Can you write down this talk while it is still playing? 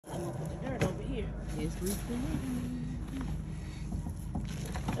It's recording.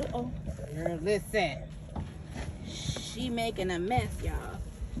 Uh-oh. Girl, listen. She making a mess, y'all.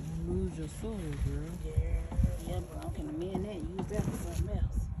 Don't lose your soul, girl. Yeah, bro. I'm gonna mend that. Use that for something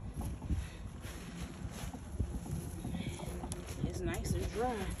else. It's nice and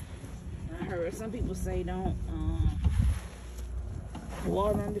dry. I heard some people say don't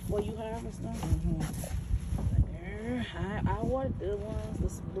water them before you harvest them. Girl, I watered the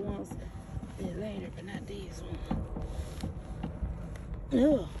ones did later, but not these ones.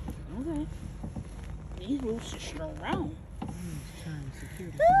 Ugh, okay. These roots are strong.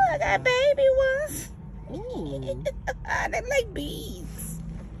 Oh, I got baby ones. Ooh. They like beads.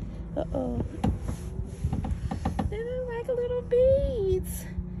 Uh-oh. They look like little beads.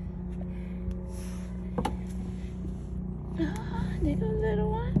 Oh, they got a little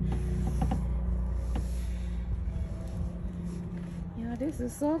one. Yo, this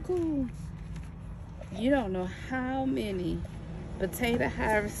is so cool. You don't know how many potato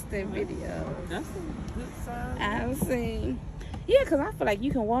harvesting videos That's a good size. I've seen. Yeah, because I feel like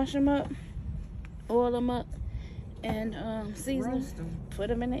you can wash them up, oil them up, and season Roast them. 'em. Put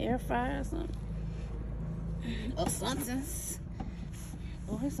them in the air fryer or something. Or something.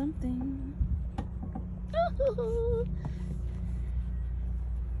 Or something.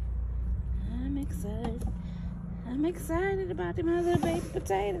 I'm excited. I'm excited about them little baby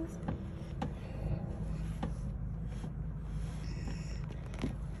potatoes.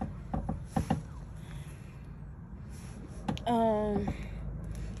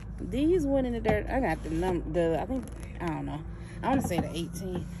 These went in the dirt. I got I think, I don't know. I want to say the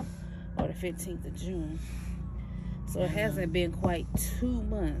 18th or the 15th of June. So it hasn't been quite 2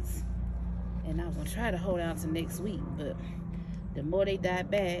 months. And I was going to try to hold out to next week, but the more they die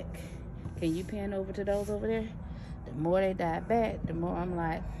back, can you pan over to those over there? The more they die back, the more I'm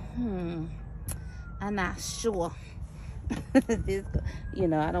like, I'm not sure. You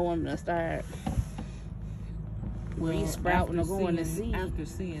know, I don't want them to start re-sprouting or going to seed. After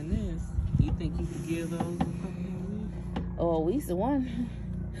seeing this, you think you could give those a couple more weeks? Oh, we the one.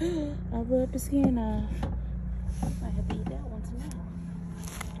 I rubbed the skin off. I have to eat that one tonight.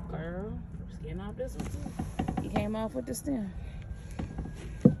 Girl, skin off this one too. You came off with the stem.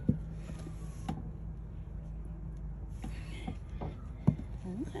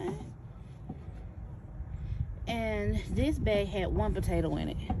 Okay. And this bag had one potato in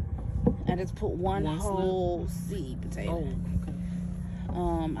it. I just put one whole seed potato.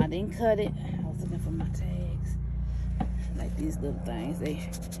 Oh, okay. I didn't cut it. I was looking for my tags. Like these little things. They,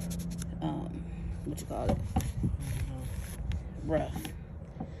 what you call it? Rough.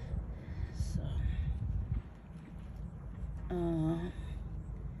 So,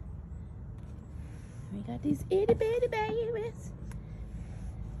 we got these itty bitty babies.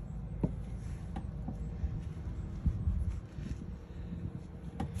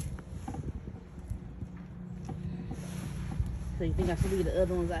 So you think I should leave the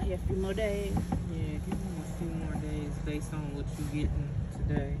other ones out here a few more days? Yeah, give them a few more days based on what you're getting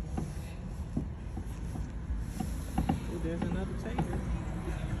today. Oh, there's another tater.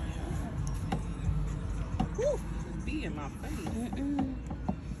 Woo! Just be in my face.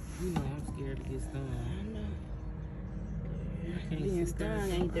 You know I'm scared to get stung. I know. Being stung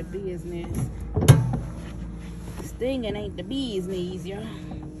ain't the business. Stinging ain't the bee's knees, y'all.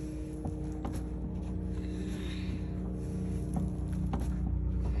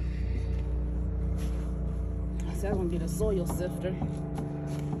 I said I was gonna get a soil sifter.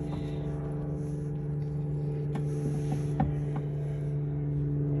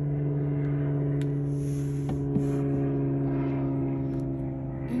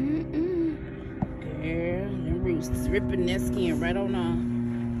 Girl, them roots ripping that skin right on off.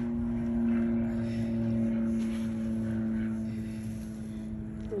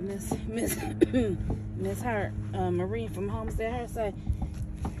 Miss Hart, Marie from Homestead Hart said,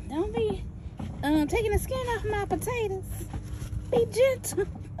 don't be taking the skin off my potatoes. Be gentle.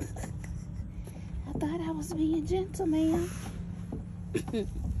 I thought I was being gentle, man. Let's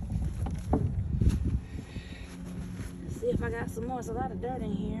see if I got some more. There's a lot of dirt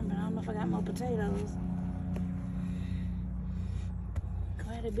in here, but I don't know if I got more potatoes.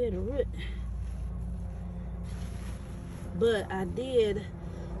 Quite a bit of root. But I did,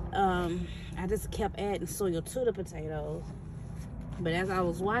 I just kept adding soil to the potatoes. But as I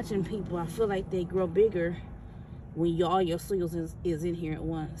was watching people, I feel like they grow bigger when all your soil is in here at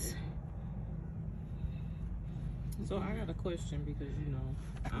once. So I got a question because you know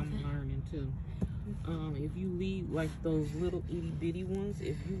I'm learning too. If you leave like those little itty bitty ones,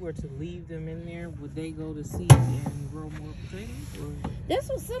 if you were to leave them in there, would they go to seed and grow more potatoes? Or? That's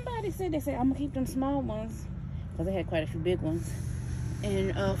what somebody said. They said I'm gonna keep them small ones because they had quite a few big ones,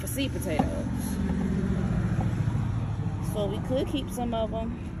 and for seed potatoes. So we could keep some of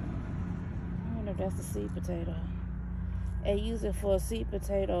them. I wonder if that's a seed potato. And use it for a seed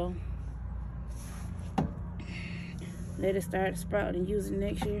potato. Let it start sprouting and use it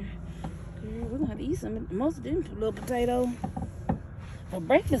next year. Girl, we're gonna have to eat some. Most of them little potato for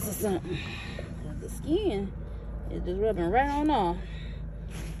breakfast or something. The skin is just rubbing right on off.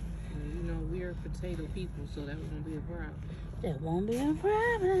 You know, we're potato people, so that won't be a problem. That won't be a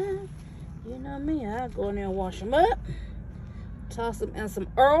problem. You know me, I'll go in there and wash them up. Toss them in some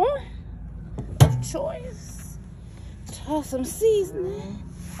oil of choice. Toss some seasoning.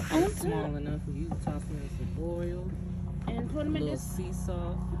 Small enough for you to toss them in some oil. And put them in this sea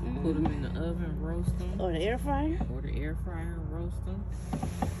salt. Put them in the oven, roast them. Or the air fryer. Or the air fryer, roast them.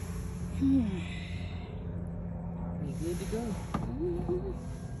 Be good to go. You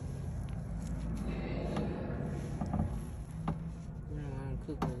know, I don't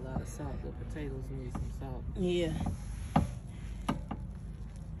cook with a lot of salt, but potatoes need some salt. Yeah.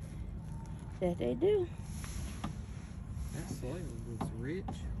 That they do. That soil looks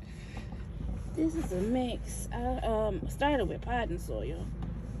rich. This is a mix. I started with potting soil,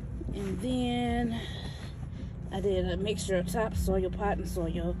 and then I did a mixture of topsoil, potting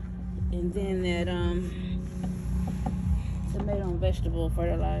soil, and then that tomato and vegetable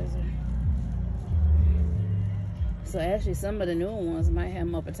fertilizer. So actually, some of the newer ones might have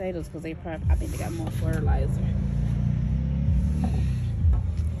more potatoes because I think they got more fertilizer.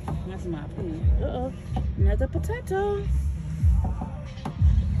 That's my opinion. Another potato.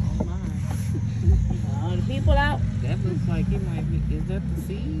 All the people out. That looks like it might be. Is that the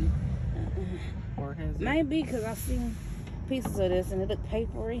seed? Or has it? Might be because I've seen pieces of this and it looked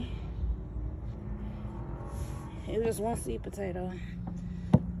papery. It was just one seed potato.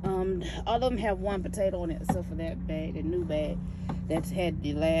 All of them have one potato in it, except for that bag, the new bag that's had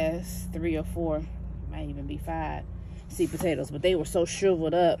the last 3 or 4, might even be 5 seed potatoes. But they were so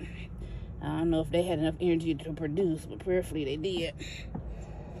shriveled up. I don't know if they had enough energy to produce, but prayerfully they did.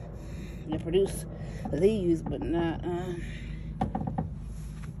 They produced leaves, but not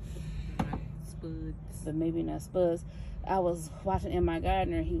spuds. But maybe not spuds. I was watching In My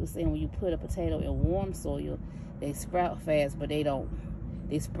Gardener. He was saying when you put a potato in warm soil, they sprout fast, but they don't.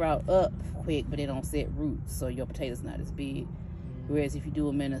 They sprout up quick, but they don't set roots, so your potato's not as big. Whereas if you do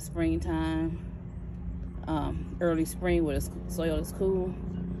them in the springtime, early spring where the soil is cool,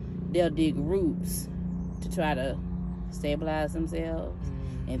 they'll dig roots to try to stabilize themselves.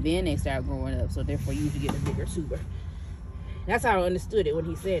 And then they start growing up, so therefore you usually get a bigger tuber. That's how I understood it when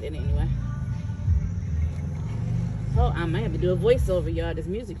he said it anyway. Oh, I might have to do a voiceover, y'all. This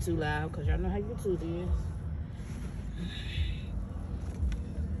music too loud, because y'all know how YouTube is.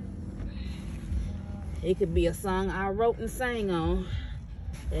 It could be a song I wrote and sang on,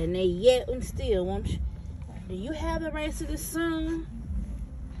 and they yet and still won't. Do you have the rights to this song?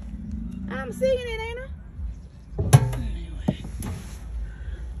 I'm singing it, ain't I?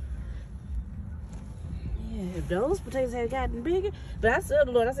 If those potatoes had gotten bigger, but I said,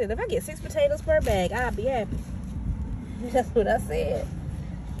 the Lord, I said, if I get 6 potatoes per bag, I'll be happy. That's what I said.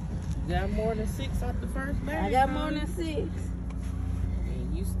 You got more than 6 off the first bag? I got more than 6.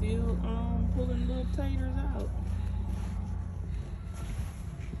 And you still pulling little taters out.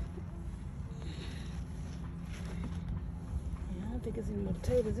 Yeah, I don't think there's any more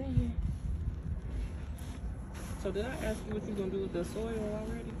potatoes in here. So did I ask you what you're going to do with the soil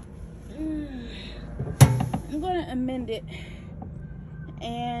already? I'm going to amend it,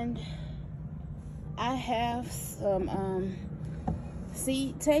 and I have some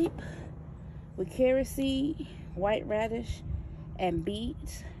seed tape with carrot seed, white radish, and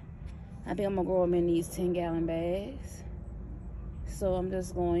beets. I think I'm going to grow them in these 10-gallon bags. So I'm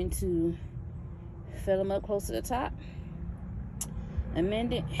just going to fill them up close to the top,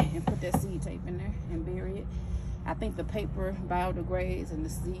 amend it, and put that seed tape in there and bury it. I think the paper biodegrades and the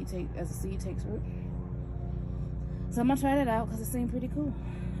seed tape, as the seed takes root. So I'm gonna try that out because it seemed pretty cool.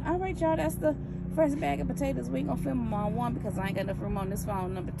 All right, y'all, that's the first bag of potatoes. We ain't gonna film them on 1 because I ain't got enough room on this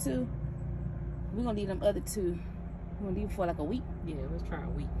phone. Number 2, we're gonna leave them other 2. We're gonna leave them for like a week. Yeah, let's try a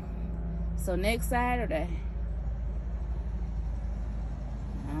week. So next Saturday,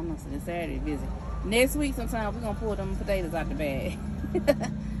 I don't know, so this Saturday busy. Next week sometime we're gonna pull them potatoes out the bag.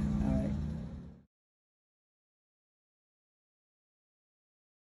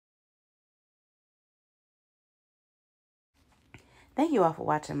 Thank you all for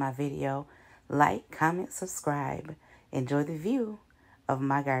watching my video. Like, comment, subscribe. Enjoy the view of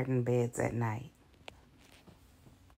my garden beds at night.